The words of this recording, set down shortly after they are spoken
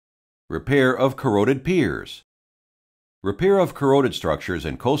Repair of corroded piers. Repair of corroded structures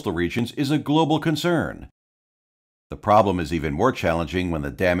in coastal regions is a global concern. The problem is even more challenging when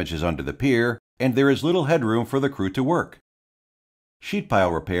the damage is under the pier and there is little headroom for the crew to work. Sheet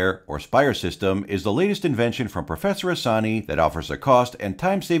pile repair, or SPiRe system, is the latest invention from Professor Asani that offers a cost and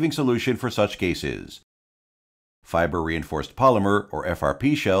time-saving solution for such cases. Fiber Reinforced Polymer, or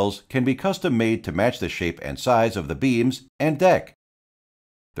FRP shells, can be custom made to match the shape and size of the beams and deck.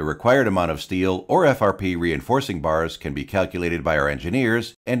 The required amount of steel or FRP reinforcing bars can be calculated by our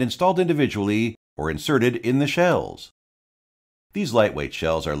engineers and installed individually or inserted in the shells. These lightweight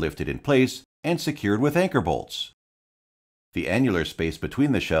shells are lifted in place and secured with anchor bolts. The annular space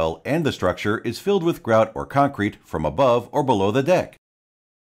between the shell and the structure is filled with grout or concrete from above or below the deck.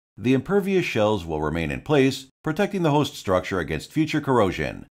 The impervious shells will remain in place, protecting the host structure against future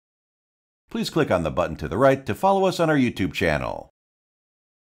corrosion. Please click on the button to the right to follow us on our YouTube channel.